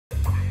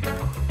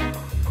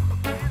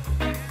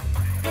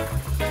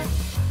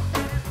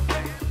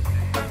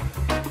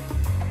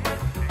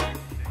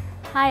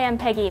Hi, I'm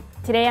Peggy.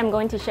 Today I'm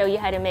going to show you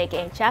how to make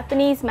a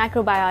Japanese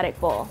macrobiotic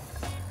bowl.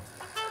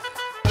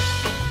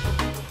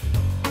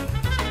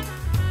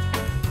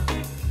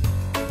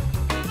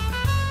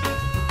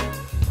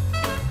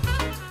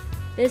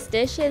 This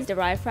dish is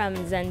derived from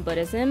Zen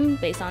Buddhism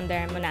based on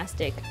their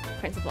monastic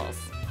principles.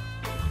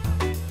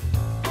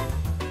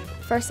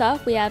 First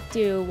off, we have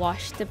to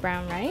wash the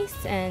brown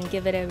rice and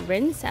give it a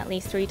rinse at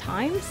least 3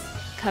 times.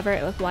 Cover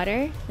it with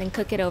water, then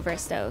cook it over a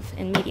stove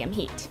in medium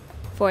heat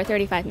for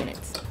 35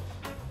 minutes.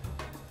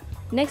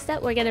 Next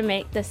up, we're gonna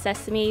make the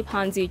sesame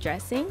ponzu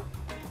dressing.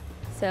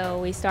 So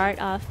we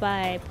start off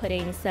by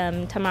putting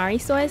some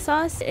tamari soy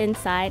sauce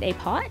inside a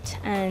pot,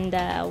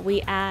 and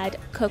we add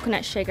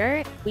coconut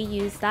sugar. We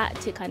use that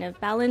to kind of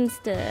balance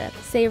the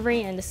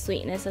savory and the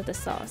sweetness of the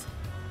sauce.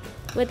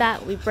 With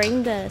that, we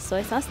bring the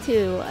soy sauce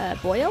to a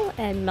boil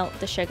and melt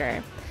the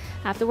sugar.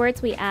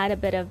 Afterwards, we add a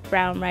bit of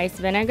brown rice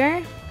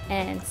vinegar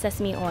and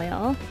sesame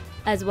oil,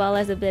 as well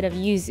as a bit of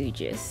yuzu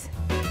juice.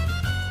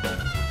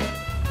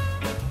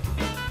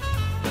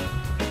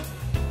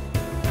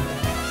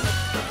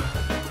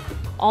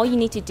 All you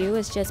need to do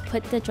is just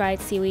put the dried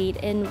seaweed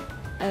in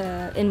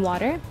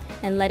water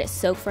and let it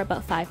soak for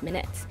about 5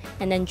 minutes,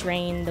 and then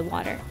drain the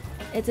water.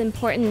 It's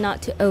important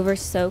not to over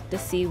soak the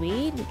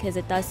seaweed because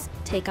it does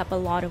take up a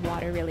lot of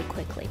water really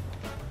quickly.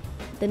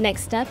 The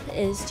next step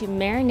is to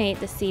marinate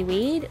the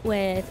seaweed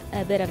with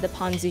a bit of the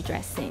ponzu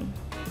dressing.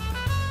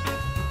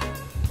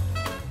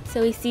 So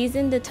we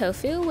season the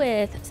tofu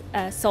with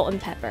salt and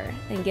pepper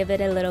and give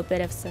it a little bit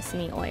of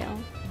sesame oil.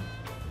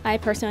 I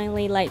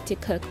personally like to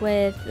cook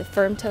with the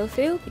firm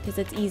tofu because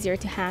it's easier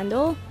to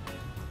handle,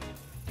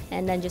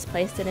 and then just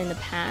place it in the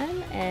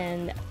pan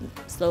and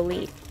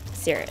slowly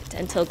sear it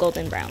until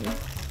golden brown.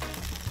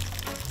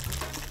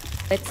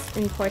 It's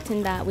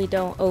important that we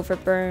don't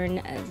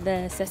overburn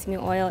the sesame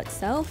oil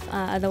itself,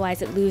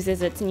 otherwise it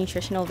loses its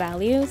nutritional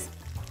values.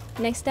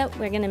 Next up,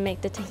 we're gonna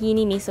make the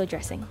tahini miso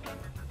dressing.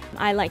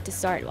 I like to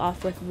start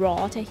off with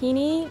raw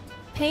tahini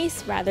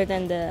paste rather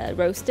than the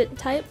roasted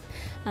type.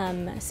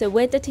 So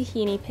with the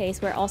tahini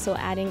paste, we're also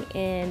adding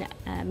in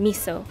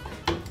miso.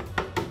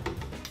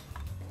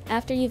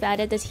 After you've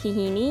added the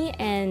tahini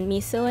and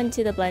miso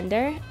into the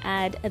blender,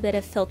 add a bit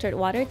of filtered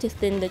water to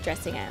thin the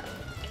dressing out.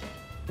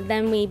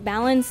 Then we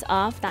balance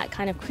off that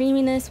kind of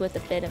creaminess with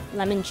a bit of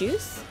lemon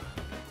juice.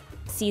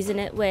 Season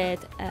it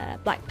with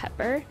black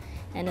pepper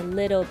and a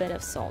little bit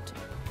of salt.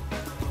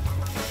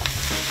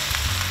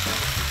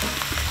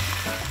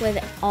 With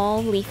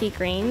all leafy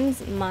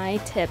greens, my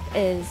tip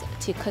is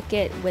to cook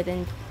it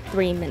within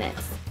 3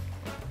 minutes.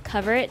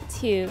 Cover it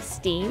to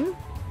steam.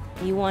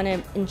 You want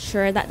to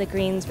ensure that the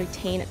greens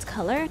retain its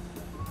color.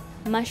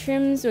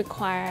 Mushrooms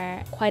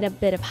require quite a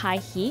bit of high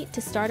heat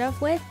to start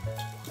off with.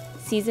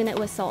 Season it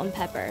with salt and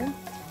pepper,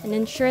 and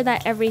ensure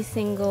that every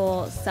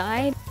single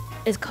side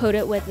is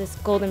coated with this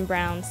golden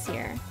brown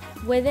sear.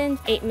 Within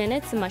 8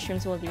 minutes, the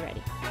mushrooms will be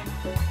ready.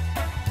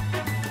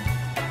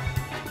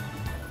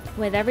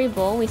 With every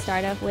bowl, we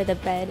start off with a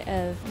bed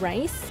of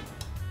rice.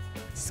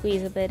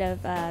 Squeeze a bit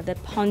of the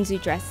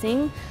ponzu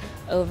dressing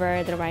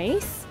over the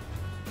rice.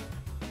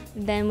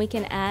 Then we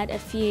can add a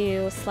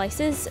few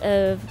slices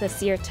of the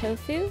seared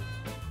tofu,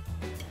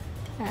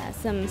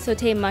 some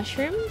sauteed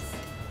mushrooms,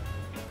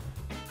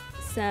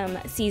 some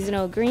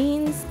seasonal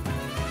greens.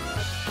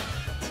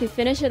 To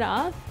finish it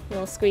off,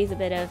 we'll squeeze a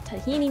bit of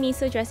tahini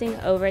miso dressing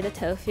over the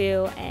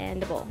tofu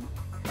and the bowl.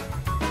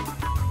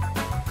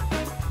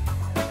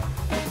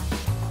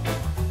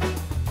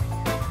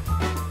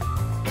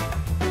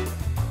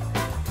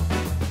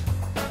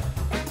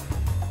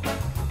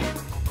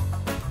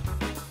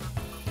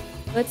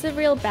 It's a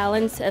real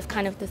balance of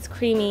kind of this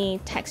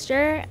creamy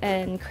texture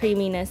and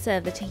creaminess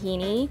of the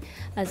tahini,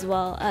 as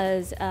well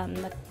as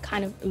the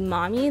kind of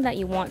umami that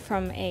you want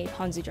from a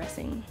ponzu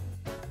dressing.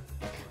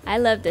 I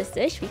love this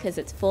dish because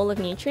it's full of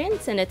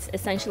nutrients, and it's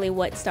essentially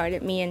what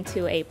started me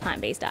into a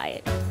plant-based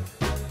diet.